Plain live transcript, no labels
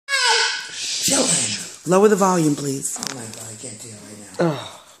Dylan! Lower the volume, please. Oh my God, I can't do it right now.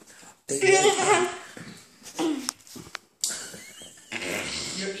 Oh. They really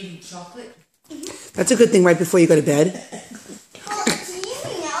You're eating chocolate? That's a good thing right before you go to bed. Well, do you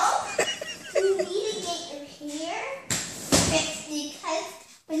know you need to get your hair fixed because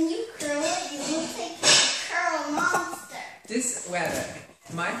when you curl it, you look like a curl monster. This weather,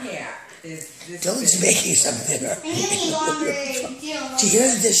 my hair is this. Dylan's making something. And you need longer deal. Do you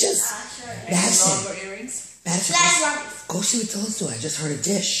hear the dishes? Sure. Madison. Longer earrings? Madison, Flash rubbers. go see what Dylan's doing. I just heard a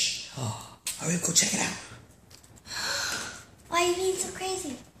dish. Oh, hurry up, go check it out. Why are you being so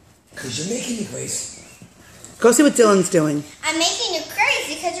crazy? Because you're making me crazy. Go see what Dylan's doing. I'm making you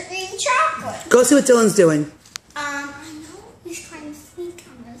crazy because you're eating chocolate. Go see what Dylan's doing. I know he's trying to sneak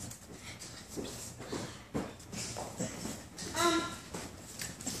on us.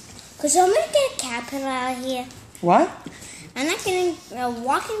 Could somebody get a caterpillar out of here? What? I'm not getting a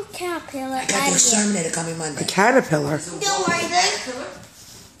walking caterpillar I out got of the here. exterminator coming Monday. A caterpillar. Don't worry, guys.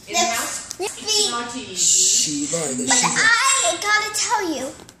 In the house? Let's It's not easy. She, Lord, But I gotta tell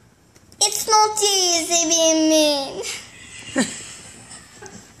you, it's not easy being mean.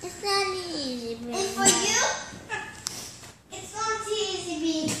 It's not easy being mean. And for you, it's not easy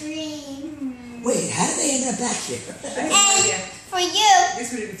being green. Wait, how did they end up back here? And for you,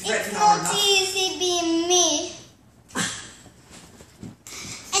 This would have been it's threatened not enough. easy being me.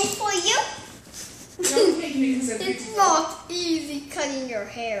 And for you, Don't take me because I'm it's not easy cutting your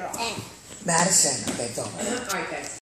hair off. Madison. Okay, go. Alright, guys.